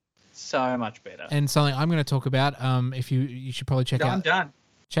 better. So much better. And something I'm going to talk about, if you should probably check out Done.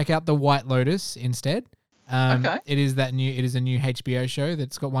 check out The White Lotus instead. Okay. It is a new HBO show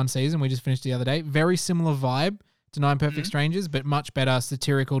that's got 1 season. We just finished the other day. Very similar vibe to 9 Perfect Strangers, but much better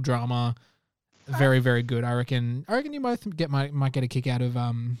satirical drama. Very, very good. I reckon you both might get a kick out of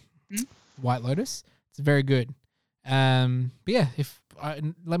White Lotus. It's very good. But yeah,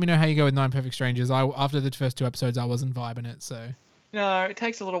 let me know how you go with 9 Perfect Strangers. After the first 2 episodes, I wasn't vibing it. So No, it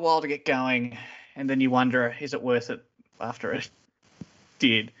takes a little while to get going, and then you wonder, is it worth it after it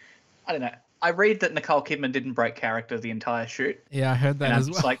did? I don't know. I read that Nicole Kidman didn't break character the entire shoot. yeah, I heard that And I'm as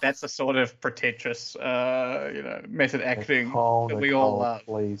just well. like, that's the sort of pretentious, method acting Nicole, that we all love.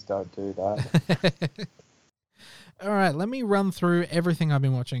 please don't do that. All right, let me run through everything I've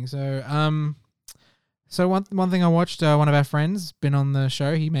been watching. So, one thing I watched, one of our friends been on the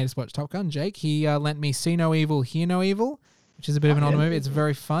show. He made us watch Top Gun. Jake, he lent me See No Evil, Hear No Evil, which is a bit of an odd movie. It's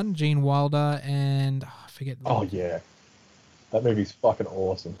very fun. Gene Wilder and I forget. Oh yeah, that movie's fucking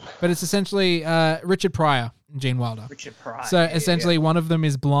awesome. But it's essentially Richard Pryor and Gene Wilder. Richard Pryor. So essentially, one of them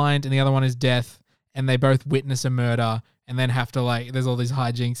is blind and the other one is deaf, and they both witness a murder. and then have to like there's all these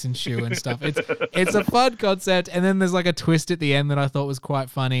hijinks ensue and stuff. It's a fun concept, and then there's like a twist at the end that I thought was quite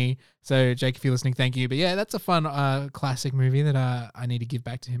funny. So Jake, if you're listening, thank you. But yeah, that's a fun classic movie that I need to give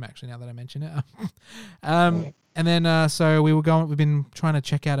back to him actually now that I mention it. And then so we've been trying to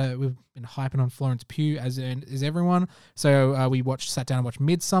check out we've been hyping on Florence Pugh as is everyone. So we sat down and watched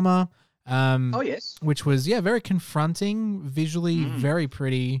Midsummer. Oh yes, which was very visually visually very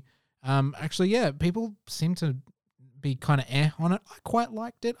pretty. Actually, yeah, people seem to be kind of on it. I quite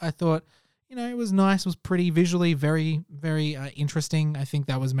liked it. I thought, it was nice. It was pretty visually, very, very interesting. I think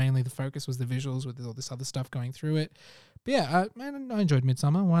that was mainly the focus was the visuals with all this other stuff going through it. But yeah, I enjoyed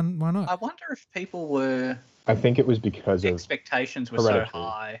Midsummer. Why not? I wonder if people were. I think it was because expectations were so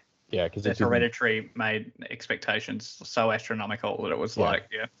high. Yeah, because that Hereditary made expectations so astronomical that it was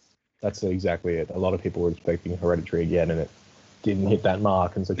That's exactly it. A lot of people were expecting Hereditary again, and it didn't hit that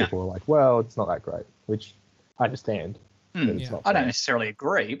mark, and so people were like, "Well, it's not that great," which I understand. But it's not I don't necessarily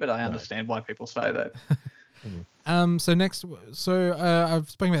agree, but I understand why people say that. So next, I've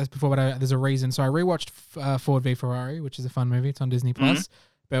spoken about this before, but there's a reason. So I rewatched Ford v Ferrari, which is a fun movie. It's on Disney Plus.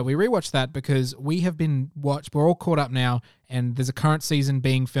 But we rewatched that because we're all caught up now, and there's a current season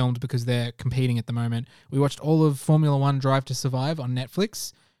being filmed because they're competing at the moment. We watched all of Formula One Drive to Survive on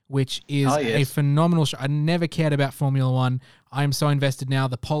Netflix, which is a phenomenal show. I never cared about Formula One. I'm so invested now.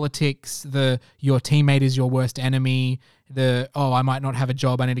 The politics, your teammate is your worst enemy, I might not have a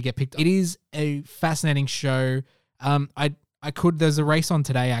job, I need to get picked up. It is a fascinating show. There's a race on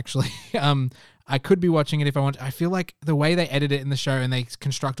today, actually. I could be watching it if I want. I feel like the way they edit it in the show and they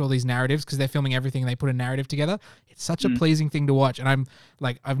construct all these narratives because they're filming everything and they put a narrative together. It's such a pleasing thing to watch. And I'm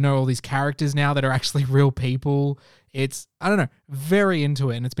like, I know all these characters now that are actually real people. It's, I don't know, very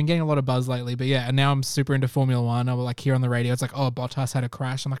into it. And it's been getting a lot of buzz lately. But yeah, and now I'm super into Formula One. I will like hear on the radio, it's like, oh, Bottas had a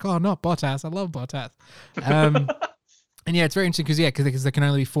crash. I'm like, oh, not Bottas. I love Bottas. And yeah, it's very interesting because there can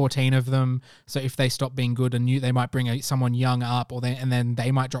only be 14 of them. So if they stop being good and they might bring someone young up, and then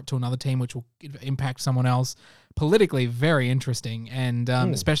they might drop to another team, which will impact someone else. Politically, very interesting, and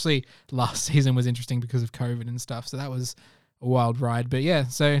especially last season was interesting because of COVID and stuff. So that was a wild ride. But yeah,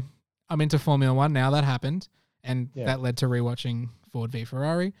 so I'm into Formula One now. That happened, and that led to rewatching Ford v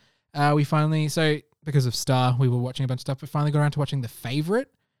Ferrari. We finally, because of Star, we were watching a bunch of stuff, but finally got around to watching The Favourite,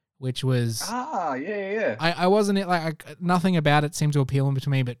 which was I wasn't nothing about it seemed to appeal to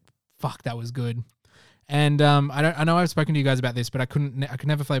me, but fuck, that was good. And I know I've spoken to you guys about this, but I could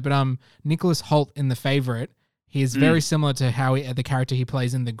never play. But Nicholas Hoult in The Favourite, he is very similar to the character he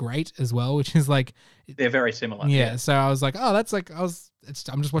plays in The Great as well, which is like they're very similar. Yeah, so I was like, oh, that's like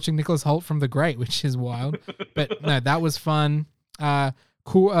I'm just watching Nicholas Hoult from The Great, which is wild. But no, that was fun.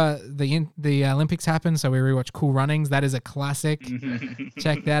 Cool. The Olympics happened, so we rewatched Cool Runnings. That is a classic.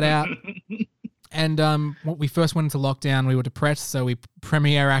 Check that out. And when we first went into lockdown, we were depressed, so we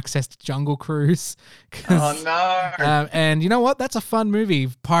premiere accessed Jungle Cruise. Oh no! And you know what? That's a fun movie.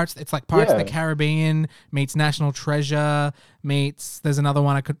 It's like Pirates of the Caribbean meets National Treasure meets. There's another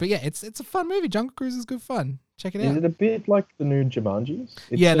one but yeah, it's a fun movie. Jungle Cruise is good fun. Check it out. Is it a bit like the new Jumanji?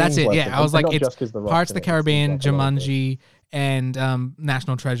 Yeah, that's it. Yeah, I was like, it's Pirates of the Caribbean, Jumanji, and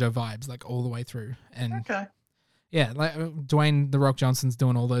National Treasure vibes, like all the way through. And okay. Yeah, like Dwayne The Rock Johnson's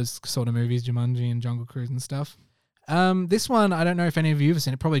doing all those sort of movies, Jumanji and Jungle Cruise and stuff. This one, I don't know if any of you have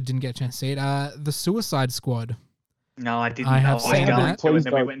seen it. Probably didn't get a chance to see it. The Suicide Squad. No, I didn't. I have seen that. And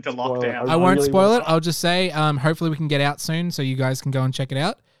then we went into lockdown. I won't spoil it. I'll just say, hopefully we can get out soon so you guys can go and check it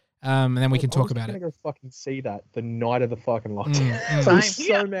out. And then we can talk about it. I was going to go fucking see that the night of the fucking lockdown. I was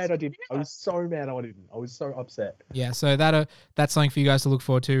so mad I didn't. I was so mad I didn't. I was so upset. Yeah, so that's something for you guys to look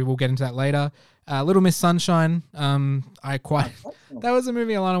forward to. We'll get into that later. Little Miss Sunshine. That was a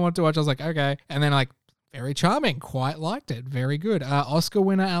movie Alana wanted to watch. I was like, okay. And then very charming. Quite liked it. Very good. Oscar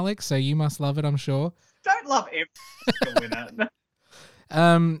winner, Alex. So you must love it, I'm sure. Don't love every Oscar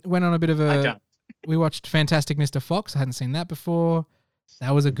winner. Went on a bit of we watched Fantastic Mr. Fox. I hadn't seen that before.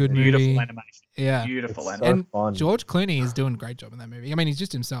 That was a good movie. Beautiful animation. Yeah. Beautiful it's animation. So fun. George Clooney is doing a great job in that movie. I mean, he's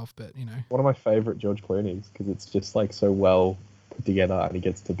just himself, but you know. One of my favorite George Clooney's because it's just so well put together and he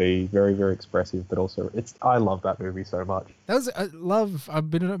gets to be very, very expressive, but also I love that movie so much.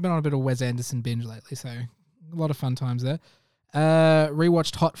 I've been on a bit of Wes Anderson binge lately, so a lot of fun times there.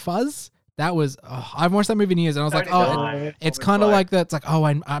 Rewatched Hot Fuzz. That was I've watched that movie in years, and I was like, it's kind of like that. It's like,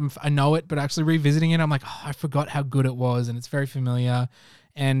 I know it, but actually revisiting it, I'm like, I forgot how good it was, and it's very familiar.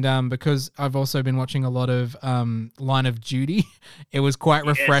 And because I've also been watching a lot of Line of Duty, it was quite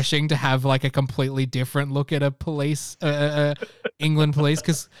refreshing to have a completely different look at a police, England police,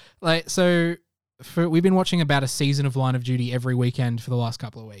 because we've been watching about a season of Line of Duty every weekend for the last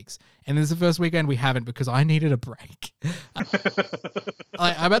couple of weeks, and this is the first weekend we haven't because I needed a break.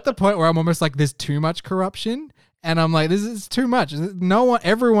 I'm at the point where I'm almost like, there's too much corruption, and I'm like, this is too much.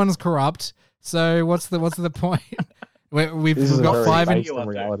 Everyone's corrupt. So what's the point? We've got 5 and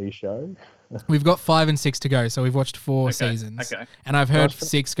reality show. We've got 5 and 6 to go, so we've watched 4 seasons. Okay. And I've heard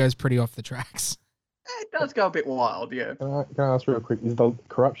 6 goes pretty off the tracks. It does go a bit wild, yeah. Can I ask real quick? Is the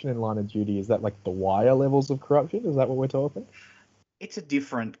corruption in Line of Duty, is that like the Wire levels of corruption? Is that what we're talking? It's a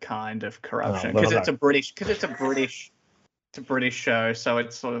different kind of corruption well, because it's a British show, so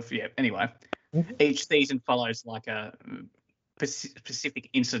it's sort of Anyway, each season follows like a specific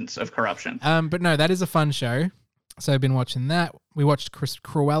instance of corruption. But no, that is a fun show. So I've been watching that. We watched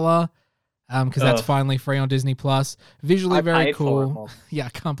Cruella, because that's finally free on Disney Plus. Visually very cool. Yeah, I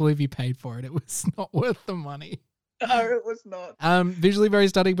can't believe you paid for it. It was not worth the money. No, it was not. Visually very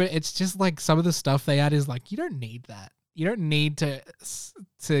stunning, but it's just like some of the stuff they add is like, you don't need that. You don't need to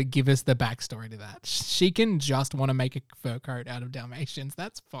give us the backstory to that. She can just want to make a fur coat out of Dalmatians.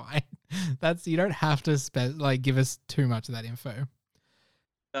 That's fine. You don't have to give us too much of that info.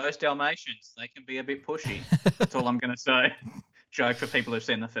 Those Dalmatians, they can be a bit pushy. That's all I'm going to say. Joke for people who've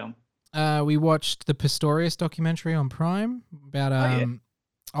seen the film. We watched the Pistorius documentary on Prime about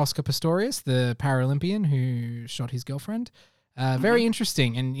Oscar Pistorius, the Paralympian who shot his girlfriend. Very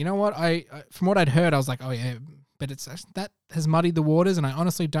interesting. And you know what? I from what I'd heard, I was like, oh yeah, but that has muddied the waters, and I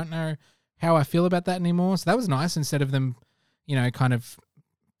honestly don't know how I feel about that anymore. So that was nice. Instead of them, kind of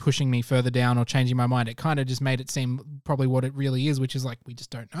pushing me further down or changing my mind, it kind of just made it seem probably what it really is, which is like, we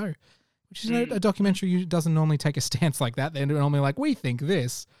just don't know. Which is a documentary doesn't normally take a stance like that. They're normally like, we think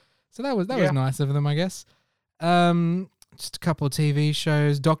this. So that was nice of them, I guess. Just a couple of TV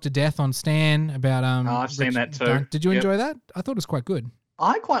shows. Dr. Death on Stan about I've seen that too. Did you enjoy that? I thought it was quite good.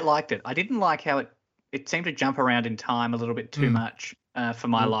 I quite liked it. I didn't like how it seemed to jump around in time a little bit too much for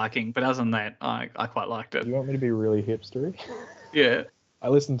my liking. But other than that, I quite liked it. Do you want me to be really hipstery? Yeah. I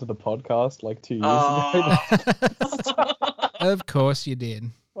listened to the podcast like 2 years ago. Of course you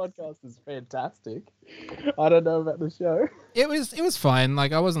did. Podcast is fantastic. I don't know about the show. It was fine.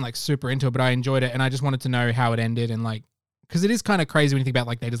 Like, I wasn't like super into it, but I enjoyed it, and I just wanted to know how it ended, and like, because it is kind of crazy when you think about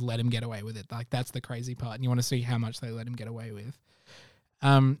like they just let him get away with it. Like, that's the crazy part, and you want to see how much they let him get away with.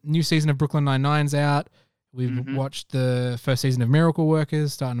 New season of Brooklyn Nine-Nine's out. We've watched the first season of Miracle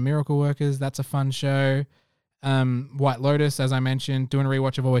Workers, starting Miracle Workers. That's a fun show. White Lotus, as I mentioned, doing a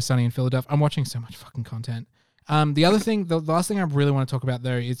rewatch of Always Sunny in Philadelphia. I'm watching so much fucking content. The other thing, the last thing I really want to talk about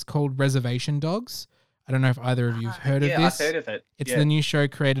though, is called Reservation Dogs. I don't know if either of you have heard of this. Yeah, I've heard of it. It's the new show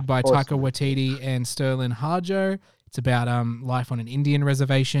created by Taika Waititi and Sterling Harjo. It's about life on an Indian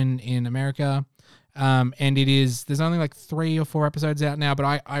reservation in America. And there's only like 3 or 4 episodes out now,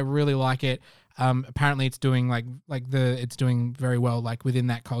 but I really like it. Apparently it's doing it's doing very well, like within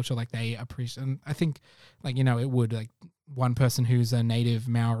that culture, like they appreciate, and I think like, it would, like, one person who's a native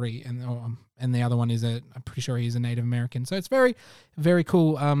Maori and the other one is I'm pretty sure he's a Native American. So it's very, very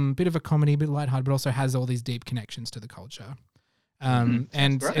cool. Bit of a comedy, bit lighthearted, but also has all these deep connections to the culture. And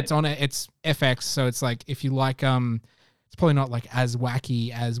it's it's FX. So it's like, if you like, it's probably not like as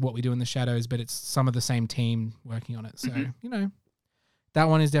wacky as What We Do in the Shadows, but it's some of the same team working on it. So, that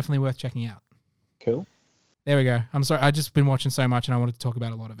one is definitely worth checking out. Cool. There we go. I'm sorry. I've just been watching so much and I wanted to talk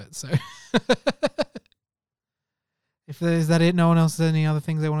about a lot of it. So is that it? No one else has any other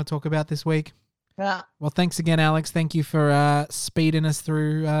things they want to talk about this week? Yeah. Well, thanks again, Alex. Thank you for speeding us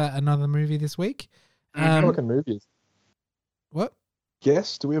through another movie this week. Talking movies. What?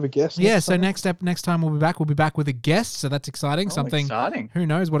 Guest? Do we have a guest? Yeah, so next time we'll be back. We'll be back with a guest, so that's exciting. Exciting. Who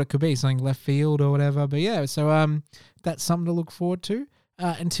knows what it could be, something left field or whatever. But yeah, so that's something to look forward to.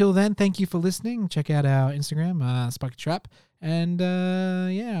 Until then, thank you for listening. Check out our Instagram, Spiky Trap. And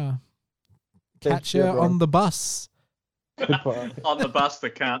catch you on the bus. Goodbye. On the bus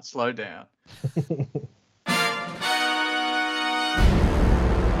that can't slow down.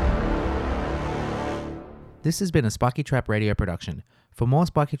 This has been a Spiky Trap Radio production. For more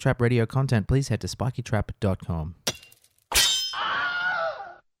Spiky Trap Radio content, please head to spikytrap.com.